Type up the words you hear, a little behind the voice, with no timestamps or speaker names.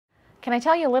Can I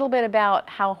tell you a little bit about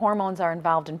how hormones are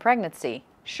involved in pregnancy?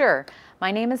 Sure.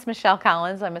 My name is Michelle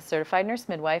Collins. I'm a certified nurse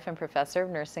midwife and professor of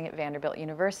nursing at Vanderbilt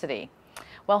University.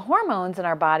 Well, hormones in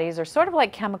our bodies are sort of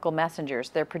like chemical messengers.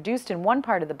 They're produced in one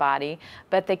part of the body,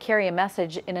 but they carry a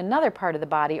message in another part of the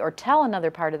body or tell another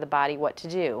part of the body what to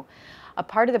do. A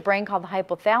part of the brain called the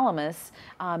hypothalamus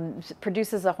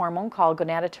produces a hormone called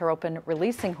gonadotropin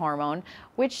releasing hormone,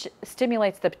 which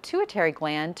stimulates the pituitary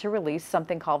gland to release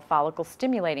something called follicle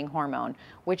stimulating hormone,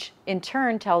 which in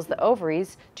turn tells the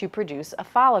ovaries to produce a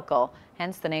follicle,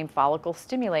 hence the name follicle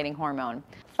stimulating hormone.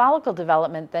 Follicle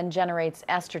development then generates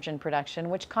estrogen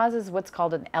production, which causes what's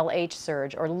called an LH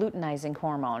surge or luteinizing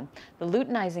hormone. The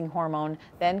luteinizing hormone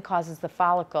then causes the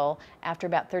follicle, after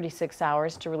about 36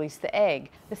 hours, to release the egg.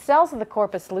 The cells of the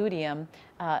corpus luteum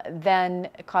then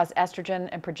cause estrogen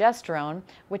and progesterone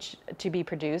to be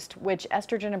produced, which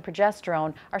estrogen and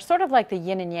progesterone are sort of like the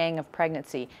yin and yang of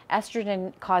pregnancy.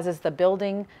 Estrogen causes the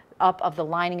building up of the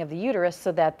lining of the uterus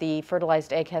so that the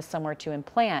fertilized egg has somewhere to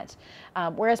implant,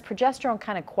 whereas progesterone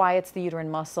kind of quiets the uterine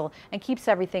muscle and keeps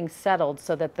everything settled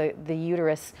so that the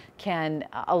uterus can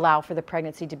allow for the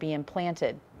pregnancy to be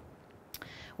implanted.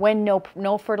 When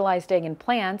no fertilized egg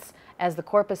implants, as the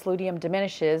corpus luteum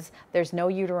diminishes, there's no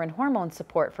uterine hormone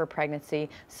support for pregnancy,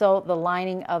 so the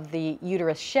lining of the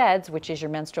uterus sheds, which is your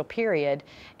menstrual period,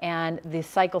 and the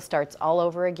cycle starts all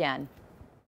over again.